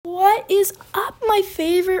What is up, my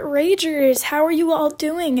favorite Ragers? How are you all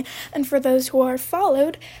doing? And for those who are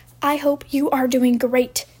followed, I hope you are doing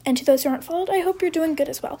great. And to those who aren't followed, I hope you're doing good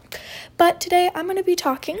as well. But today I'm going to be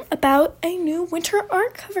talking about a new winter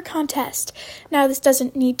art cover contest. Now, this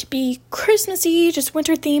doesn't need to be Christmassy, just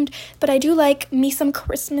winter themed, but I do like me some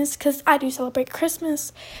Christmas because I do celebrate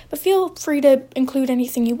Christmas. But feel free to include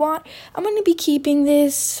anything you want. I'm going to be keeping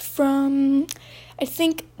this from, I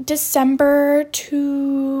think, December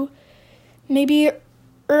to maybe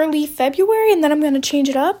early February, and then I'm going to change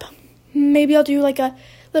it up. Maybe I'll do like a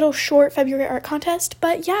little short February art contest.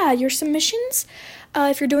 But yeah, your submissions,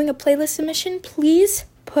 if you're doing a playlist submission, please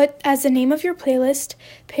put as the name of your playlist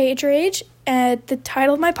Page Rage and the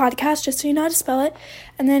title of my podcast, just so you know how to spell it,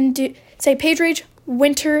 and then say Page Rage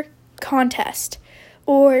Winter Contest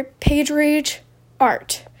or Page Rage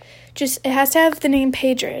Art. Just, it has to have the name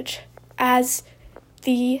Page Rage as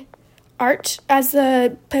the art, as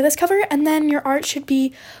the playlist cover, and then your art should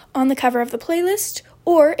be on the cover of the playlist.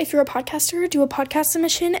 Or if you're a podcaster, do a podcast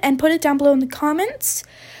submission and put it down below in the comments.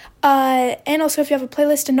 And also, if you have a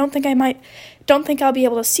playlist and don't think I'll be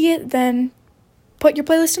able to see it, then put your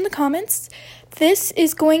playlist in the comments. This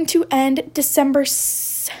is going to end December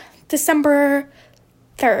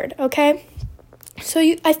 3rd, okay? So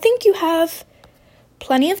I think you have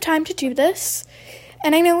plenty of time to do this.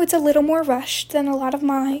 And I know it's a little more rushed than a lot of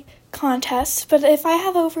my contests, but if I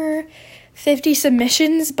have over 50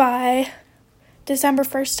 submissions by December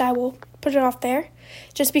 1st, I will put it off there,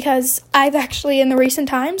 just because I've actually, in the recent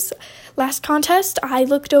times, last contest, I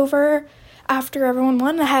looked over after everyone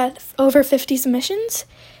won, I had over 50 submissions,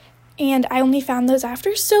 and I only found those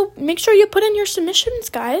after, so make sure you put in your submissions,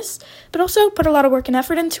 guys, but also put a lot of work and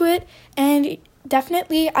effort into it, and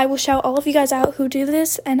definitely, I will shout all of you guys out who do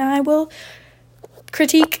this, and I will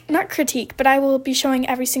but I will be showing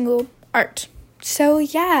every single art. So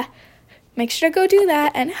yeah, make sure to go do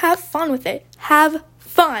that and have fun with it. Have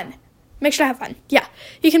fun. Make sure to have fun. Yeah,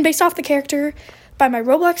 you can base off the character by my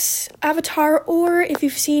Roblox avatar, or if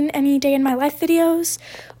you've seen any day in my life videos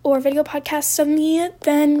or video podcasts of me,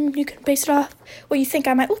 then you can base it off what you think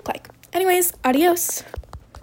I might look like. Anyways, adios.